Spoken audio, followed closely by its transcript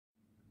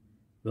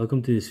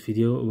Welcome to this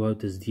video about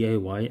this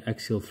DIY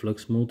axial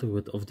flux motor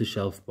with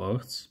off-the-shelf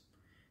parts.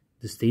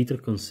 The stator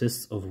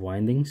consists of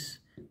windings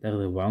that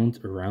are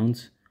wound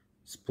around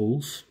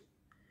spools.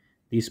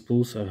 These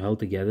spools are held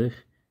together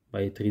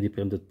by 3D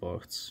printed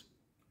parts.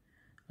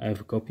 I have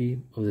a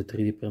copy of the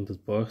 3D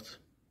printed part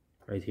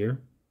right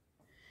here.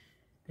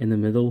 In the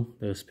middle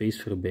there is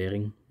space for a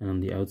bearing, and on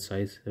the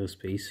outside there is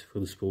space for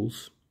the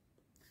spools.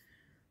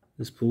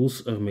 The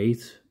spools are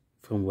made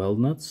from weld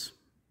nuts.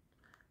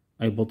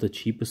 I bought the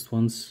cheapest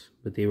ones,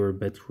 but they were a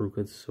bit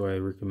crooked, so I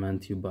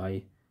recommend you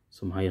buy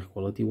some higher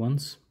quality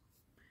ones.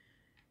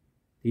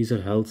 These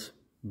are held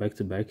back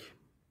to back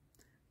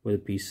with a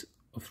piece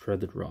of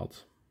threaded rod.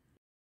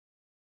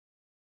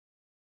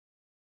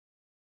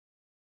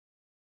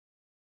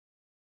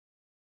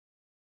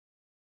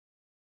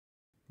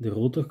 The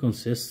rotor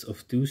consists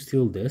of two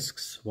steel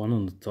discs, one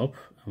on the top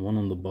and one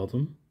on the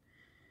bottom,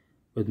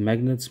 with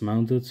magnets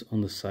mounted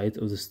on the side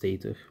of the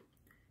stator.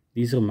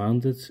 These are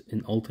mounted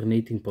in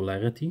alternating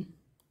polarity.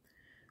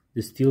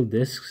 The steel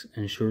discs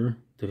ensure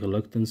the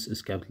reluctance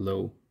is kept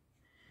low.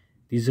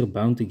 These are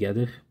bound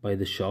together by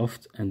the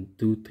shaft and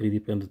two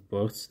 3D printed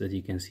parts that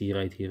you can see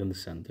right here in the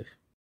center.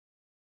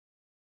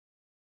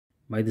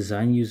 My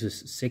design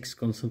uses 6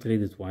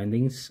 concentrated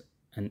windings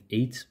and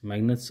 8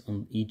 magnets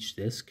on each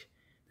disc.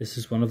 This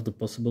is one of the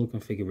possible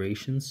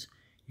configurations.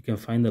 You can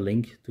find a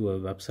link to a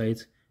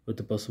website with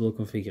the possible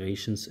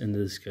configurations in the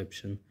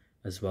description,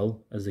 as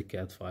well as the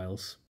CAD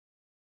files.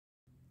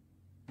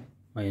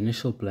 My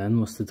initial plan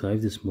was to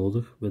drive this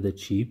motor with a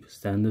cheap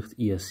standard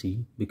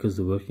ESC because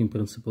the working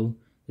principle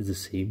is the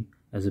same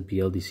as a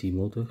BLDC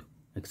motor,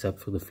 except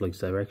for the flux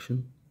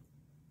direction.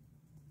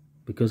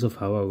 Because of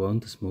how I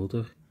wound this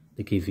motor,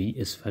 the kV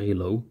is very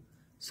low.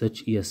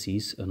 Such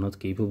ESCs are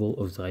not capable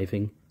of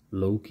driving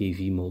low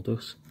kV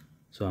motors,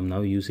 so I'm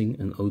now using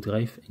an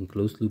O-drive in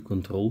closed loop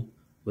control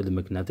with a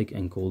magnetic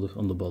encoder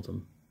on the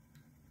bottom.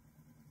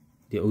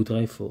 The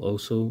O-drive will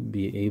also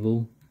be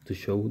able to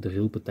show the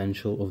real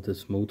potential of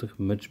this motor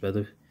much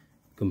better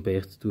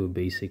compared to a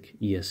basic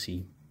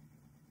ESC.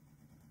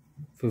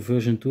 For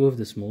version 2 of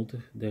this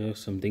motor, there are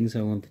some things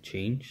I want to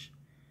change.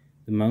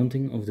 The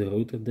mounting of the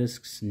rotor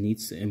discs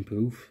needs to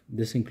improve.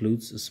 This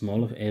includes a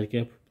smaller air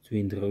gap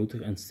between the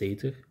rotor and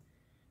stator.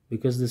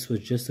 Because this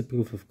was just a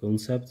proof of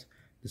concept,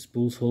 the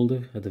spools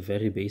holder had a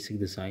very basic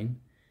design.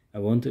 I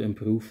want to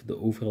improve the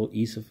overall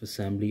ease of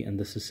assembly and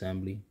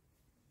disassembly.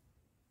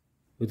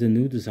 With the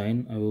new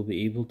design, I will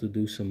be able to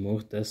do some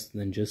more tests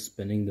than just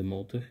spinning the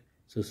motor,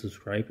 so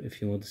subscribe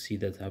if you want to see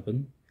that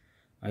happen.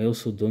 I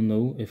also don't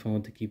know if I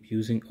want to keep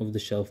using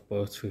off-the-shelf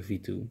parts for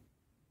V2.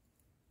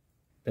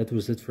 That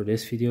was it for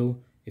this video.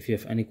 If you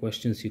have any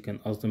questions, you can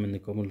ask them in the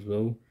comments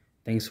below.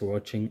 Thanks for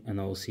watching, and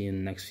I will see you in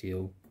the next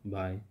video.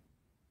 Bye.